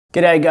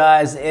G'day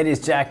guys, it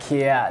is Jack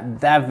here,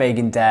 that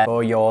vegan dad,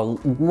 for your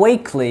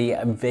weekly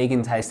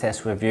vegan taste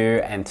test review.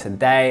 And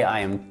today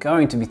I am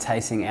going to be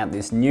tasting out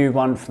this new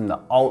one from the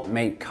Alt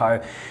Meat Co,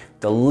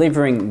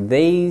 delivering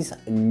these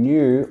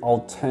new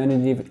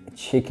alternative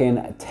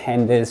chicken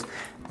tenders,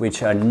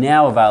 which are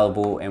now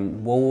available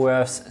in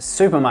Woolworths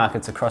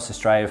supermarkets across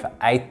Australia for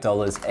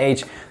 $8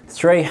 each.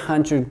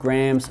 300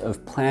 grams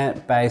of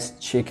plant-based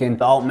chicken.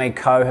 The Alt Meat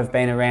Co have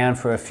been around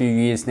for a few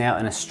years now,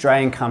 an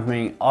Australian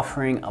company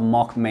offering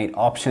mock meat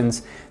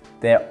options.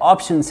 Their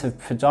options have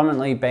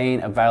predominantly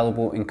been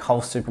available in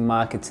Coles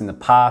supermarkets in the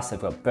past.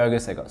 They've got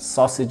burgers, they've got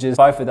sausages.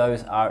 Both of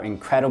those are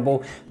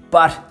incredible,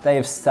 but they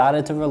have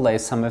started to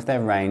release some of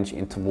their range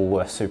into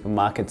Woolworths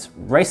supermarkets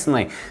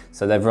recently.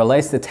 So they've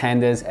released the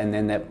tenders, and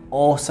then they've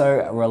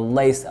also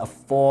released a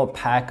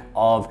 4-pack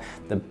of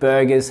the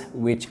burgers,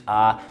 which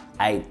are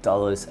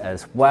 $8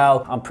 as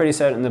well. I'm pretty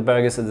certain the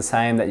burgers are the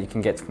same that you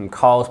can get from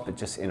Coles, but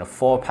just in a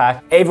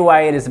 4-pack. Either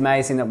way, it is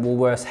amazing that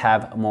Woolworths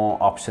have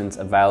more options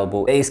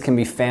available. These can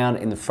be found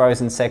in the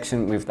frozen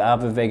section with the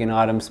other vegan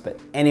items, but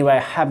anyway, I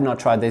have not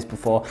tried these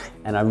before,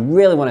 and I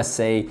really want to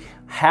see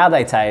how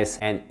they taste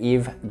and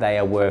if they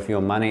are worth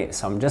your money.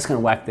 So I'm just gonna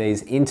whack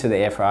these into the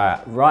air fryer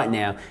right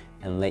now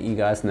and let you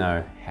guys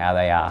know how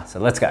they are. So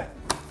let's go.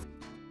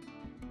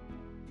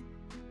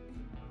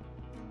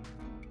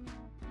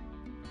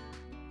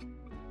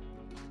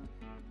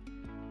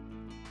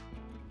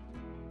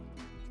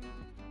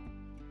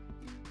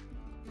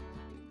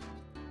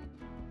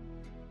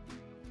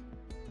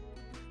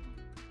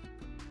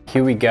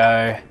 Here we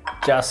go.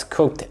 Just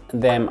cooked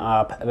them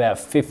up about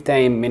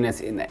 15 minutes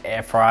in the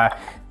air fryer.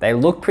 They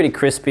look pretty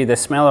crispy. They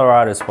smell all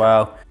right as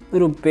well.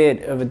 Little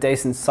bit of a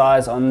decent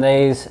size on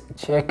these.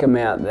 Check them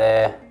out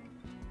there.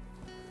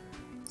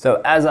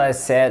 So as I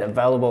said,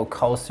 available at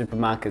Coles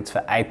supermarkets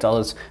for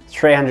 $8.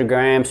 300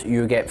 grams,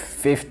 you get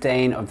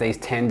 15 of these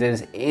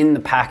tenders in the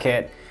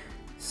packet.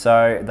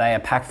 So they are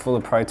packed full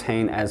of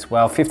protein as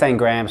well. 15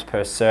 grams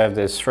per serve.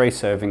 There's 3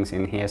 servings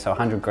in here, so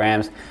 100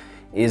 grams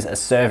is a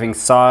serving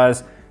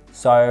size.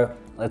 So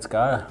let's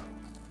go.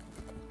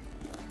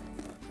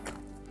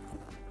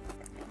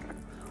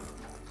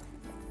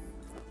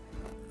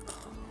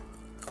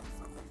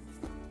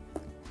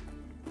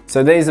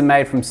 So these are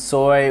made from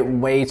soy,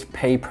 wheat,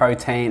 pea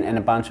protein, and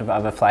a bunch of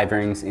other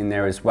flavorings in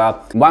there as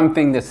well. One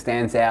thing that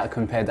stands out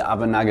compared to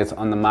other nuggets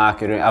on the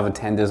market or other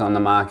tenders on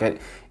the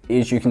market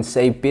is you can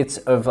see bits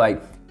of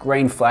like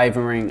green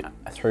flavoring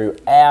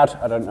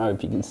throughout. I don't know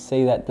if you can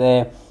see that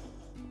there.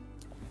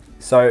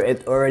 So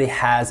it already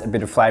has a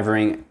bit of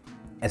flavoring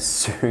as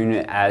soon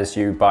as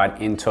you bite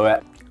into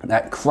it.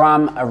 That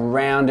crumb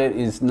around it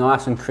is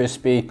nice and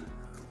crispy.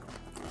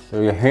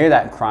 So you hear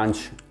that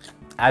crunch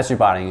as you're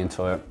biting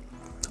into it.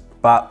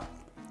 But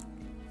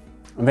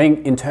I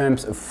think in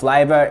terms of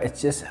flavor, it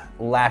just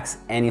lacks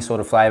any sort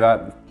of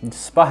flavor.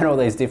 Despite all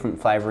these different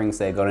flavorings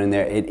they got in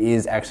there, it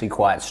is actually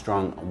quite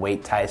strong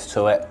wheat taste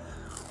to it.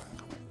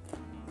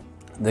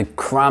 The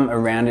crumb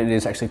around it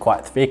is actually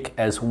quite thick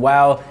as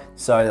well.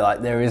 So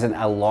like there isn't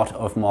a lot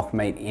of mock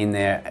meat in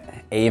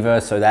there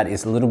either. So that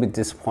is a little bit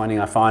disappointing,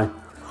 I find,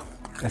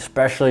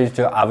 especially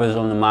to others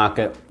on the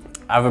market.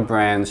 Other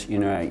brands, you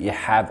know, you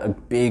have a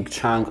big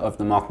chunk of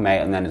the mock meat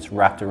and then it's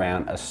wrapped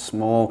around a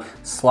small,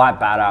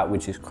 slight batter,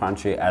 which is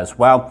crunchy as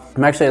well.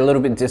 I'm actually a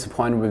little bit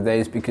disappointed with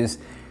these because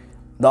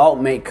the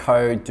Alt Meat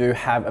Co do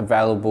have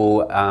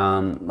available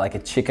like a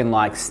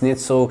chicken-like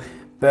schnitzel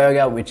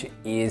burger, which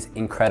is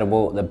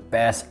incredible. The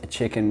best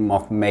chicken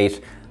mock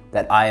meat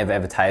that I have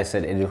ever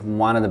tasted. It is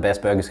one of the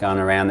best burgers going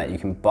around that you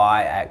can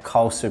buy at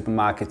Coles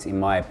supermarkets, in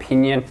my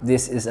opinion.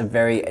 This is a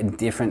very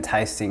different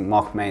tasting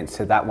mock meat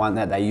to that one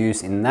that they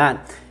use in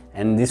that.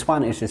 And this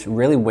one is just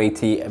really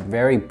wheaty,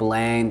 very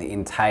bland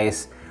in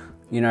taste.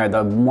 You know,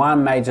 the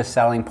one major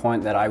selling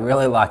point that I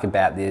really like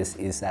about this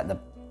is that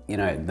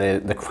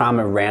the crumb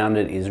around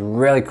it is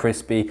really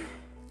crispy,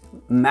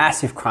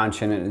 massive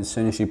crunch in it as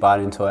soon as you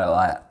bite into it,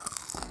 like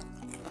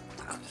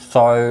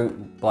so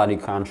bloody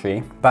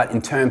crunchy. But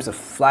in terms of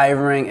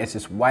flavoring, it's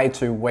just way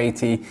too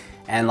wheaty,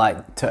 and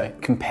like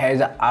compared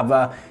to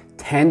other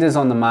tenders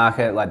on the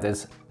market, like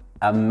there's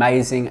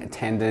amazing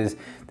tenders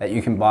that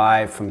you can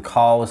buy from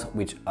Coles,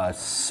 which are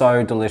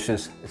so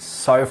delicious,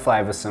 so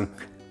flavorsome,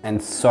 and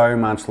so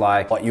much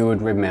like what you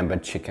would remember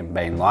chicken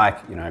being like.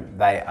 You know,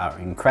 they are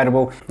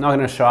incredible. Not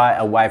gonna shy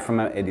away from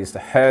it. It is the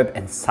Herb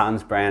and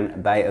Sons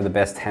brand. They are the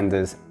best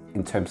tenders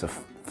in terms of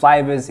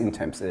flavors, in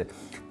terms of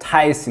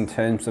taste, in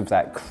terms of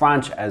that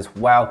crunch as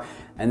well.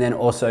 And then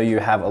also you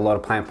have a lot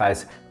of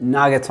plant-based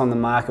nuggets on the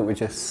market,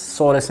 which are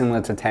sort of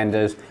similar to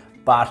tenders,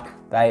 but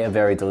they are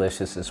very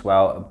delicious as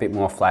well. A bit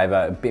more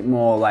flavor, a bit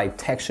more like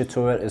texture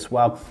to it as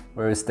well.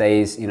 Whereas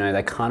these, you know,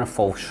 they kind of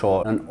fall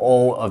short on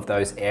all of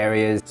those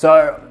areas.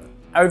 So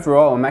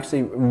overall, I'm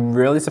actually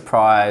really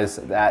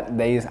surprised that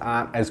these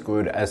aren't as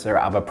good as their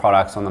other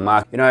products on the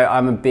market. You know,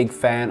 I'm a big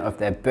fan of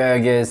their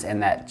burgers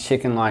and that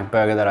chicken-like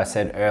burger that I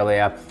said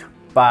earlier.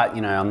 but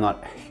you know, I'm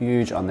not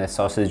huge on their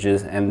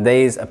sausages, and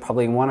these are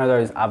probably one of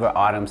those other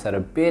items that are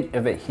a bit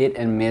of a hit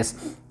and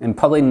miss and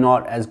probably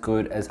not as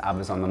good as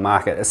others on the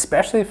market,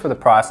 especially for the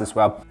price as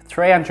well.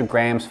 300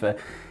 grams for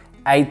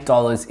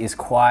 $8 is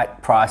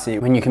quite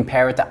pricey when you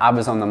compare it to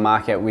others on the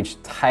market,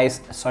 which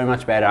taste so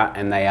much better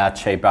and they are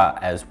cheaper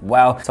as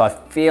well. So I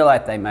feel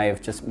like they may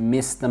have just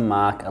missed the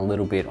mark a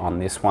little bit on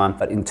this one.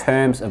 But in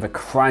terms of a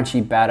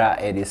crunchy batter,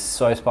 it is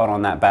so spot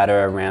on. That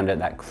batter around it,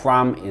 that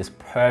crumb is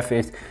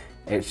perfect.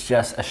 It's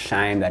just a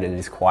shame that it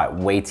is quite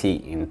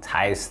wheaty in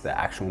taste, the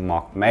actual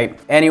mock meat.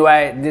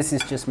 Anyway, this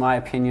is just my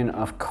opinion,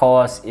 of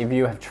course. If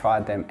you have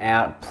tried them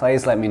out,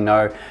 please let me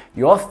know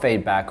your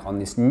feedback on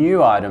this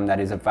new item that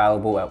is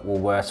available at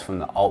Woolworths from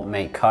the Alt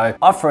Meat Co,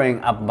 offering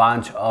a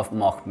bunch of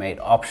mock meat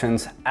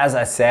options. As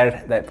I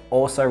said, they've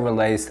also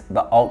released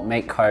the Alt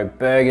Meat Co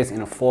burgers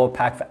in a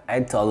 4-pack for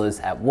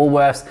 $8 at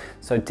Woolworths,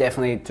 so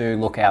definitely do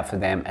look out for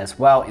them as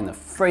well in the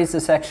freezer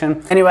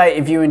section. Anyway,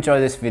 if you enjoy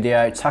this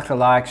video, chuck a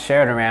like,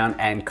 share it around,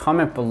 and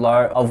comment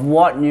below of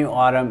what new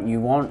item you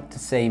want to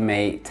see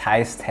me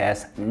taste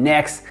test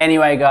next.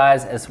 Anyway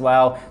guys, as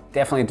well,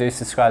 definitely do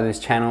subscribe to this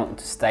channel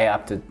to stay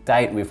up to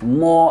date with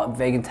more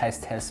vegan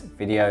taste test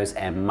videos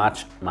and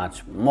much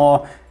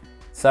more.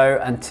 So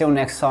until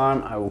next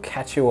time, I will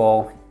catch you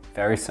all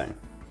very soon.